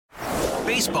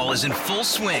Baseball is in full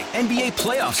swing. NBA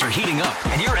playoffs are heating up,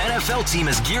 and your NFL team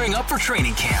is gearing up for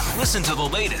training camp. Listen to the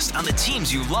latest on the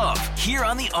teams you love here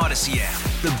on the Odyssey app.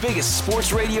 The biggest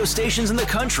sports radio stations in the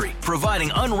country,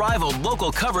 providing unrivaled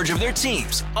local coverage of their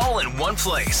teams, all in one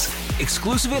place.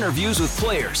 Exclusive interviews with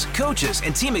players, coaches,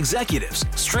 and team executives,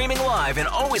 streaming live and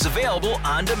always available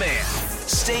on demand.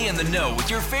 Stay in the know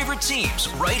with your favorite teams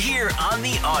right here on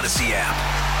the Odyssey app.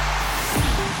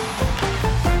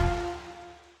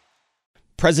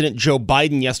 President Joe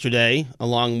Biden yesterday,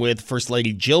 along with First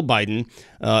Lady Jill Biden,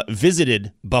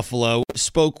 visited Buffalo,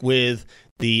 spoke with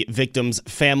the victims'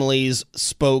 families,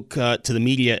 spoke to the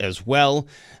media as well.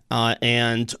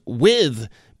 And with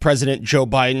President Joe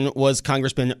Biden was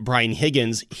Congressman Brian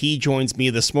Higgins. He joins me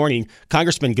this morning.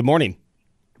 Congressman, good morning.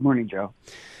 Good morning, Joe.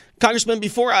 Congressman,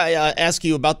 before I ask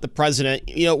you about the president,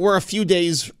 we're a few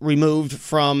days removed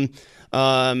from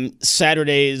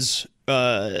Saturday's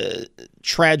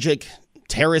tragic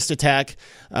terrorist attack.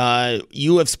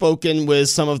 You have spoken with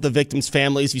some of the victims'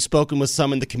 families. You've spoken with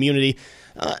some in the community.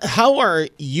 How are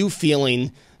you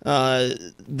feeling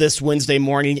this Wednesday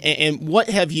morning, and what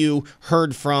have you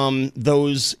heard from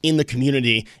those in the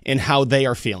community and how they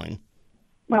are feeling?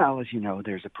 Well, as you know,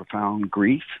 there's a profound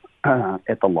grief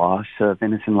at the loss of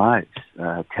innocent lives.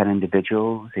 10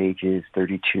 individuals, ages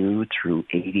 32 through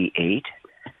 88,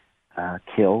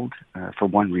 killed for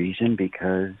one reason,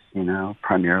 because,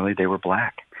 primarily they were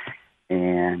black.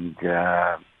 And,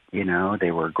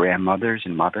 they were grandmothers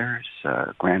and mothers,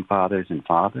 grandfathers and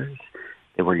fathers.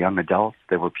 They were young adults.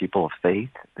 They were people of faith.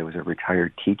 There was a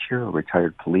retired teacher, a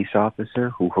retired police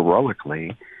officer who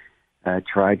heroically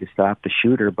tried to stop the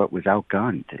shooter but was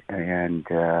outgunned. And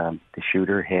the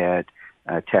shooter had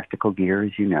tactical gear,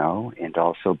 as you know, and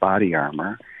also body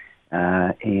armor.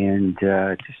 And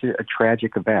just a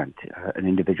tragic event. An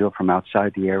individual from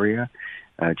outside the area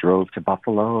drove to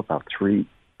Buffalo, about 3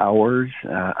 hours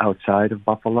outside of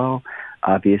Buffalo.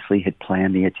 Obviously had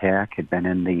planned the attack, had been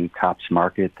in the Tops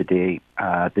Market the day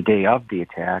of the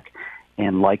attack,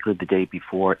 and likely the day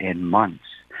before and months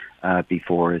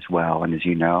before as well. And as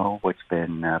you know, what's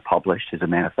been published is a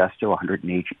manifesto,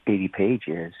 180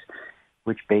 pages,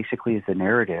 which basically is the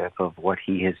narrative of what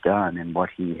he has done and what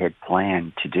he had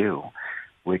planned to do,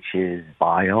 which is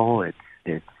vile.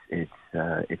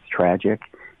 It's tragic,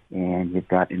 and you've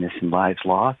got innocent lives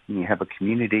lost, and you have a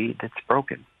community that's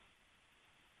broken.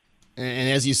 And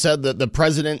as you said, the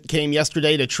president came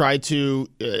yesterday to try to,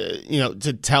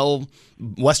 to tell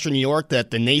Western New York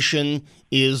that the nation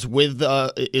is with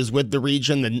the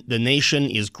region. The nation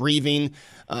is grieving.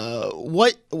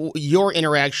 What your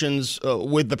interactions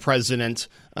with the president?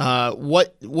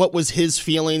 What was his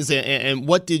feelings, and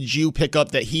what did you pick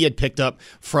up that he had picked up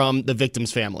from the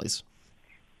victims' families?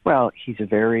 Well, he's a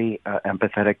very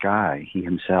empathetic guy. He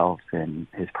himself, in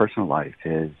his personal life,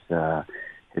 has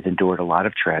endured a lot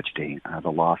of tragedy, the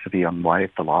loss of a young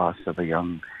wife, the loss of a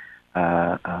young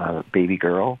baby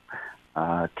girl,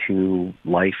 to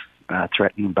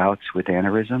life-threatening bouts with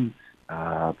aneurysms,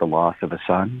 the loss of a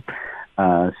son.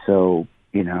 So,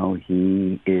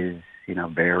 he is,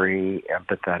 very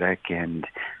empathetic, and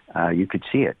you could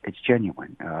see it. It's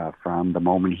genuine. From the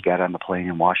moment he got on the plane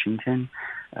in Washington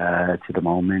to the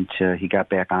moment he got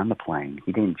back on the plane.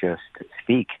 He didn't just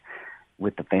speak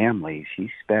with the families.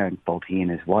 He spent, both he and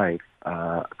his wife,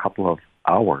 a couple of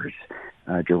hours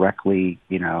directly,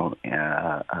 with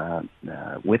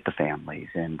the families.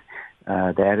 And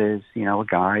that is, a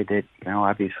guy that,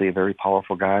 obviously a very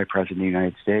powerful guy, President of the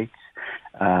United States,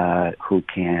 who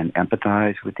can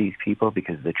empathize with these people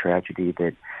because of the tragedy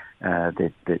that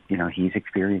he's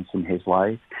experienced in his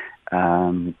life.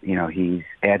 He's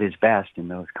at his best in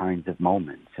those kinds of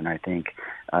moments. And I think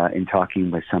in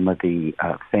talking with some of the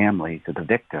families of the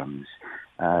victims,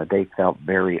 they felt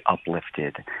very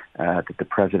uplifted that the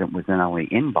president was not only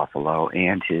in Buffalo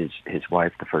and his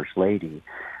wife, the First Lady,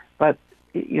 but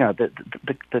the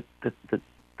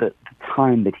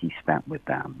time that he spent with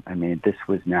them. I mean, this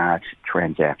was not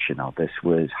transactional. This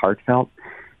was heartfelt,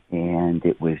 and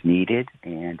it was needed.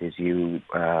 And as you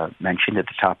mentioned at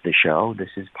the top of the show,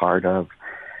 this is part of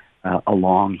a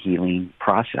long healing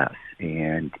process.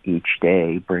 And each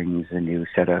day brings a new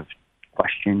set of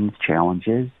questions,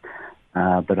 challenges,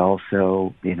 but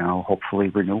also, hopefully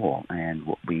renewal. And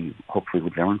we hopefully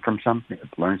would learn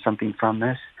something from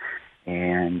this.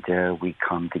 And we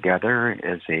come together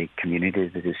as a community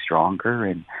that is stronger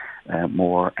and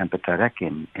more empathetic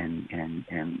and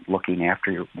looking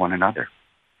after one another.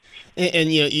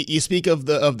 And you speak of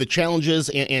the challenges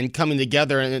and coming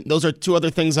together, and those are two other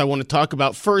things I want to talk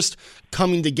about. First,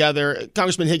 coming together.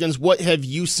 Congressman Higgins, what have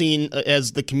you seen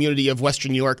as the community of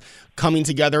Western New York coming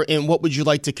together, and what would you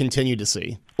like to continue to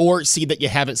see or see that you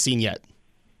haven't seen yet?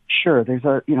 Sure. There's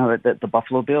the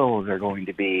Buffalo Bills are going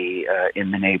to be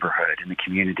in the neighborhood, in the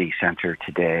community center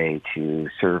today to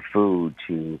serve food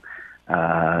to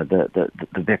the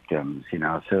victims,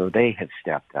 so they have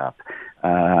stepped up.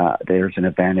 There's an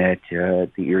event at the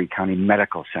Erie County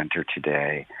Medical Center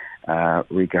today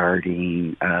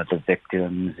regarding the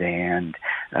victims and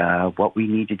what we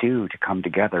need to do to come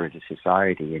together as a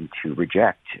society and to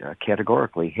reject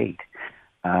categorically hate.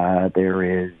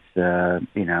 There is,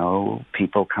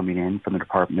 people coming in from the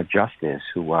Department of Justice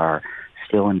who are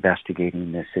still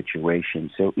investigating this situation.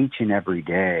 So each and every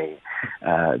day,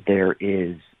 there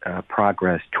is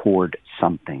progress toward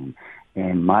something.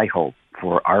 And my hope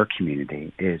for our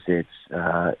community is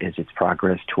its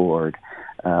progress toward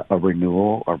a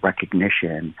renewal, a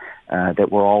recognition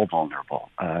that we're all vulnerable,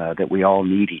 that we all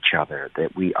need each other,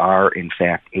 that we are, in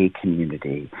fact, a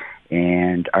community.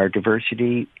 And our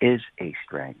diversity is a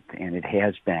strength, and it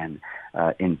has been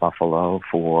in Buffalo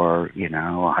for,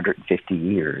 150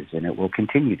 years, and it will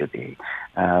continue to be.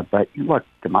 But look,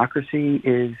 democracy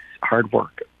is hard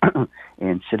work,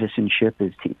 and citizenship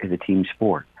is a team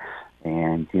sport.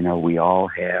 And, we all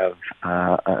have,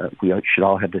 we should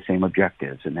all have the same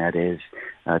objectives, and that is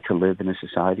to live in a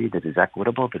society that is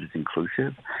equitable, that is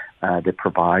inclusive, that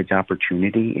provides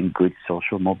opportunity and good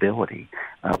social mobility.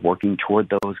 Working toward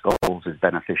those goals is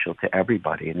beneficial to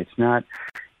everybody, and it's not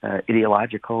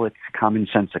ideological, it's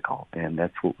commonsensical, and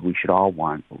that's what we should all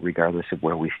want, regardless of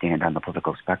where we stand on the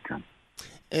political spectrum.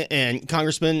 And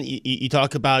Congressman, you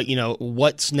talk about,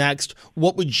 what's next.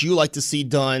 What would you like to see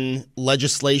done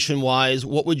legislation-wise?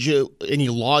 Any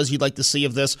laws you'd like to see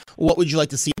of this? What would you like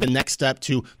to see the next step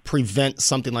to prevent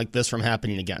something like this from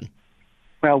happening again?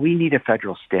 Well, we need a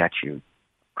federal statute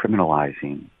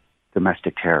criminalizing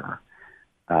domestic terror.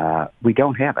 We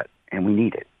don't have it, and we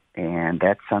need it. And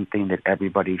that's something that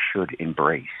everybody should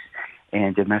embrace.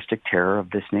 And domestic terror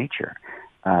of this nature.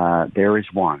 There is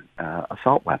one,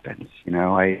 assault weapons.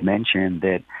 I mentioned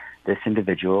that this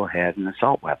individual had an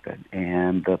assault weapon,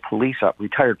 and the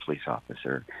retired police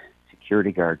officer,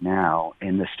 security guard now,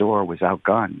 in the store was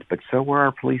outgunned, but so were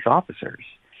our police officers.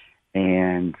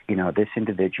 And, this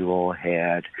individual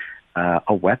had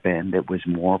a weapon that was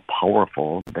more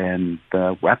powerful than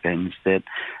the weapons that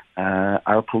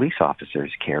our police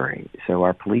officers carry. So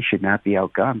our police should not be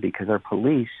outgunned because our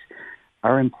police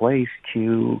are in place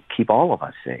to keep all of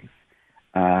us safe.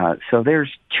 So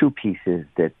there's two pieces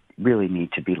that really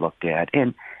need to be looked at,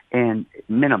 and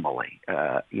minimally,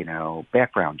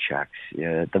 background checks.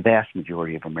 The vast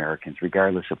majority of Americans,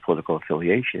 regardless of political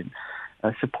affiliation,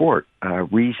 support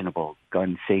reasonable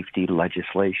gun safety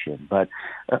legislation. But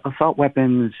assault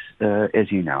weapons,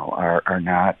 as you know, are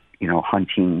not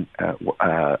hunting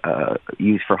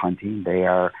used for hunting. They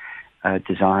are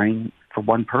designed for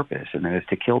one purpose, and that is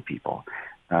to kill people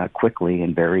quickly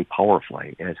and very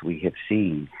powerfully, as we have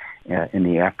seen in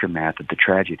the aftermath of the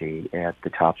tragedy at the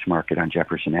Tops Market on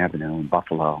Jefferson Avenue in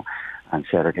Buffalo on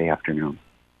Saturday afternoon.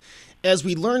 As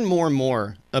we learn more and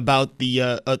more about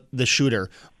the shooter,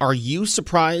 are you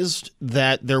surprised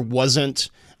that there wasn't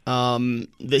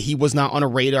that he was not on a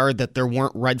radar, that there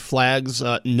weren't red flags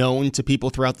known to people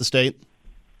throughout the state?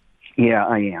 Yeah,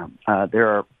 I am. There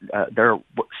are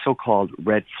so-called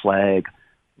red flag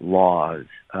laws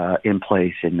in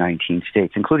place in 19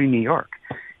 states, including New York.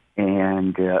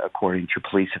 And according to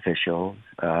police officials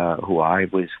who I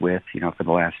was with, for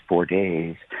the last 4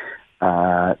 days,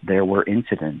 there were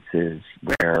incidences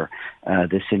where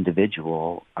this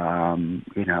individual,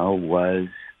 was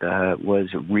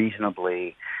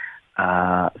reasonably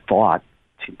thought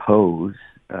to pose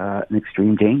an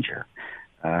extreme danger.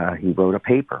 He wrote a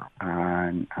paper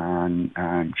on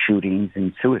shootings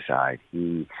and suicide.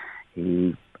 He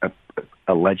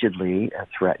allegedly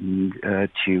threatened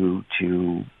to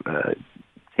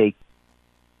take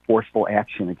forceful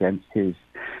action against his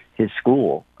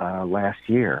school last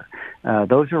year.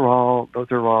 Those are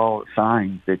all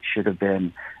signs that should have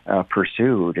been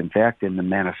pursued. In fact, in the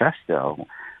manifesto,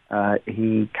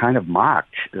 he kind of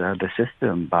mocked the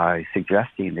system by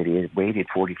suggesting that he had waited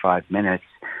 45 minutes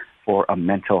for a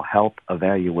mental health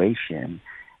evaluation,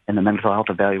 and the mental health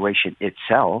evaluation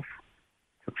itself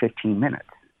took 15 minutes.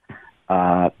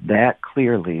 That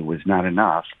clearly was not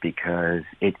enough because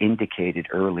it indicated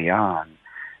early on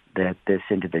that this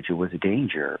individual was a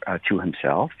danger to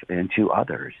himself and to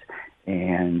others.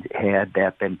 And had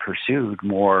that been pursued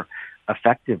more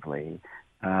effectively,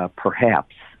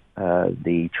 perhaps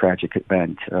the tragic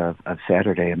event of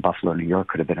Saturday in Buffalo, New York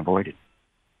could have been avoided.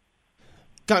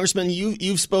 Congressman,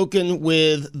 you've spoken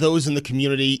with those in the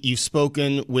community. You've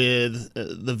spoken with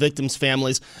the victims'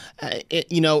 families.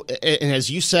 And as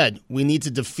you said, we need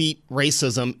to defeat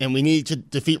racism, and we need to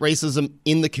defeat racism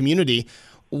in the community.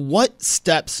 What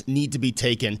steps need to be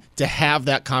taken to have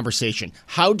that conversation?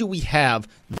 How do we have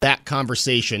that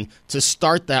conversation to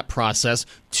start that process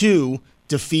to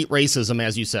defeat racism,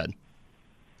 as you said?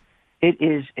 It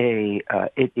is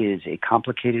a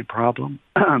complicated problem,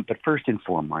 but first and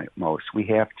foremost, we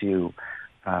have to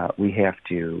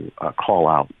call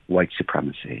out white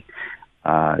supremacy.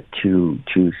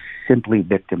 To simply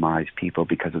victimize people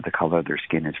because of the color of their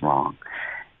skin is wrong.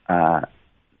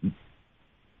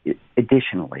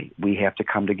 Additionally, we have to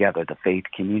come together, the faith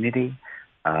community,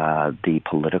 the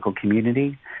political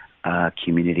community,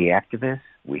 community activists.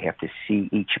 We have to see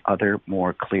each other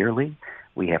more clearly.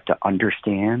 We have to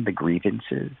understand the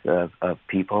grievances of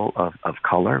people of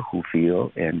color who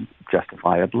feel, and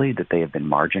justifiably, that they have been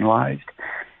marginalized.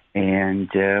 And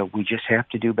we just have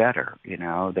to do better.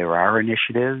 There are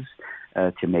initiatives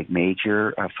to make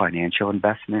major financial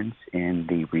investments in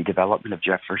the redevelopment of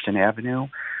Jefferson Avenue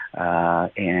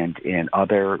and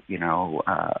other,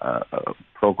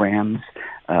 programs,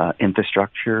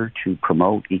 infrastructure to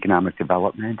promote economic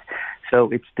development. So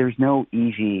there's no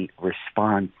easy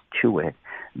response to it,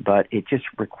 but it just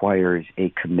requires a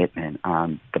commitment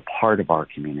on the part of our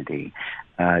community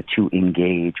to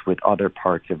engage with other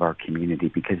parts of our community,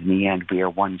 because in the end, we are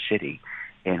one city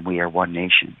and we are one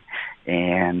nation.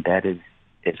 And that is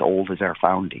as old as our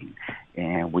founding.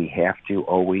 And we have to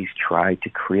always try to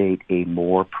create a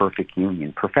more perfect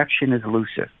union. Perfection is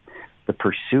elusive. The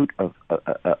pursuit of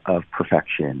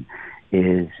perfection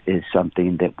is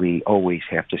something that we always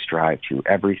have to strive to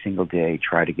every single day,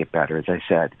 try to get better. As I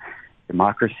said,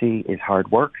 democracy is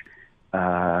hard work.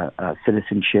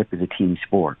 Citizenship is a team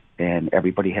sport, and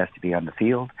everybody has to be on the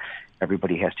field.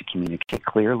 Everybody has to communicate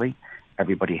clearly.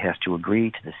 Everybody has to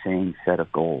agree to the same set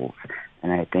of goals.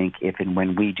 And I think if and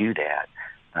when we do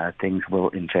that, things will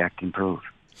in fact improve.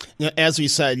 As we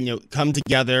said, come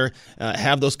together,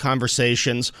 have those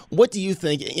conversations. What do you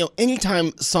think?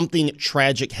 Anytime something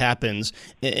tragic happens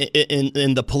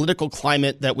in the political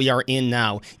climate that we are in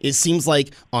now, it seems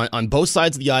like on both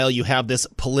sides of the aisle you have this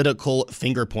political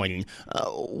finger pointing.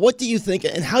 What do you think,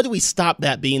 and how do we stop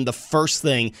that being the first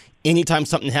thing anytime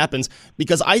something happens?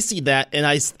 Because I see that, and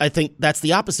I think that's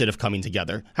the opposite of coming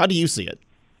together. How do you see it?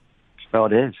 Well,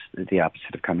 it is the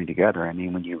opposite of coming together. I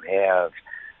mean, when you have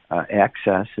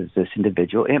access as this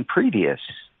individual and previous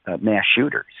mass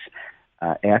shooters,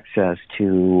 access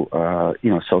to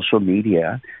social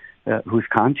media, whose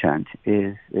content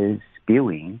is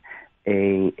spewing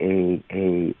a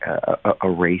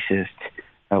racist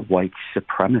white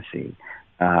supremacy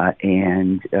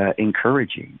and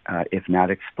encouraging, if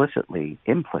not explicitly,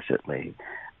 implicitly,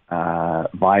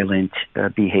 violent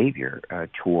behavior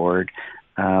toward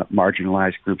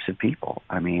marginalized groups of people.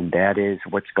 I mean, that is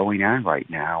what's going on right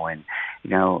now. And,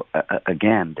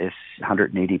 again, this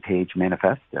 180-page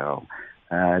manifesto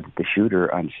that the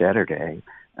shooter on Saturday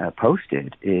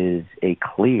posted is a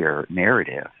clear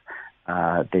narrative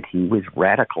that he was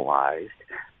radicalized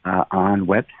on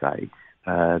websites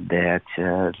that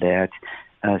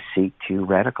seek to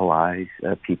radicalize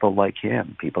people like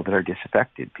him, people that are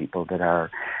disaffected, people that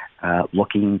are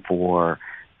looking for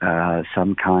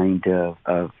some kind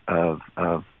of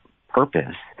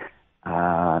purpose,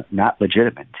 not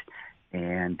legitimate.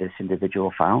 And this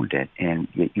individual found it, and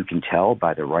you can tell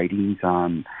by the writings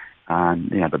on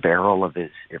the barrel of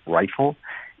his rifle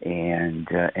and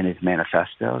his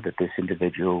manifesto that this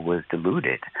individual was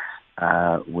deluded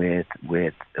with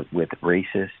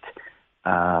racist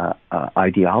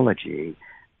ideology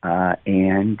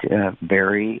and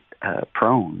very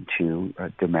prone to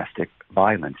domestic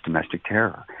violence, domestic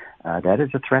terror. That is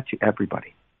a threat to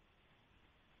everybody.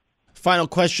 Final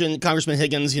question, Congressman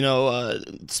Higgins,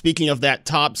 speaking of that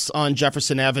Tops on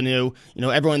Jefferson Avenue,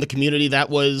 everyone in the community,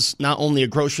 that was not only a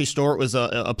grocery store, it was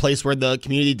a place where the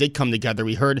community did come together.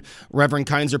 We heard Reverend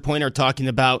Kinzer Pointer talking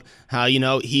about how,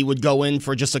 he would go in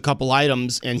for just a couple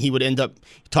items and he would end up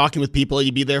talking with people.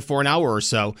 He'd be there for an hour or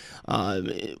so.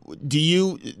 Do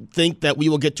you think that we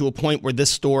will get to a point where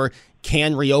this store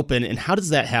can reopen, and how does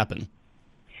that happen?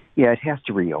 Yeah, it has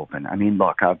to reopen. I mean,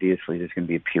 look, obviously there's going to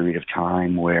be a period of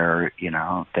time where,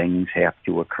 things have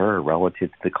to occur relative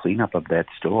to the cleanup of that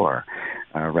store,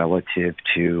 relative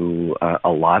to a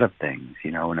lot of things,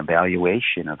 an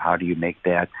evaluation of how do you make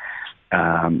that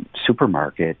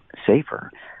supermarket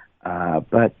safer.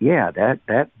 But yeah,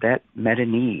 that met a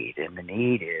need, and the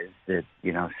need is that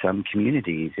some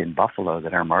communities in Buffalo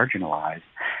that are marginalized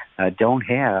don't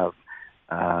have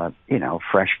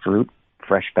fresh fruit,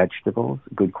 fresh vegetables,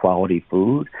 good quality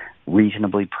food,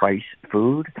 reasonably priced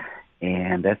food.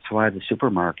 And that's why the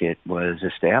supermarket was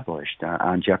established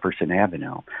on Jefferson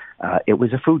Avenue. It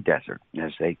was a food desert,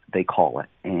 as they call it.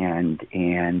 And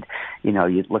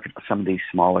you look at some of these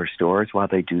smaller stores, while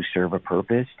they do serve a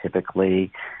purpose,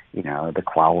 typically, the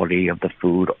quality of the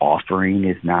food offering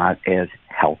is not as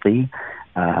healthy.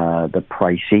 The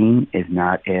pricing is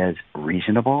not as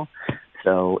reasonable.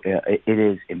 So it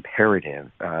is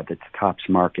imperative that the Tops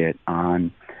Market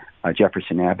on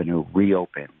Jefferson Avenue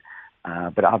reopen.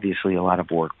 But obviously a lot of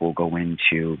work will go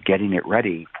into getting it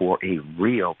ready for a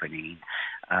reopening,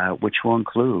 which will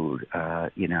include,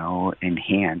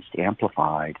 enhanced,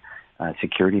 amplified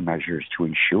security measures to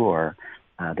ensure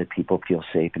that people feel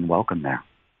safe and welcome there.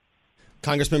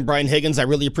 Congressman Brian Higgins, I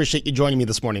really appreciate you joining me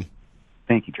this morning.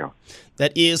 Thank you, Joe.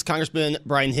 That is Congressman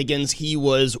Brian Higgins. He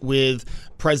was with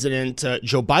President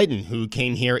Joe Biden, who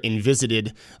came here and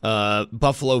visited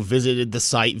Buffalo, visited the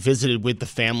site, visited with the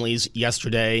families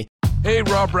yesterday. Hey,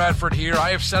 Rob Bradford here. I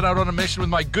have set out on a mission with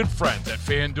my good friends at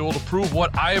FanDuel to prove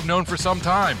what I have known for some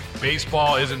time.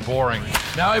 Baseball isn't boring.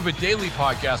 Now I have a daily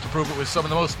podcast to prove it with some of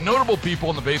the most notable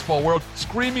people in the baseball world,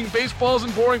 screaming baseball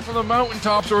isn't boring from the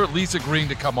mountaintops, or at least agreeing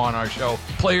to come on our show.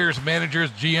 Players,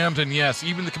 managers, GMs, and yes,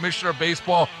 even the commissioner of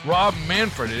baseball, Rob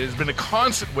Manfred. It has been a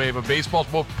constant wave of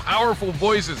baseball's most powerful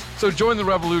voices. So join the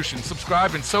revolution.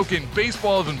 Subscribe and soak in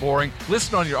Baseball Isn't Boring.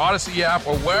 Listen on your Odyssey app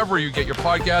or wherever you get your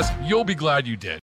podcasts. You'll be glad you did.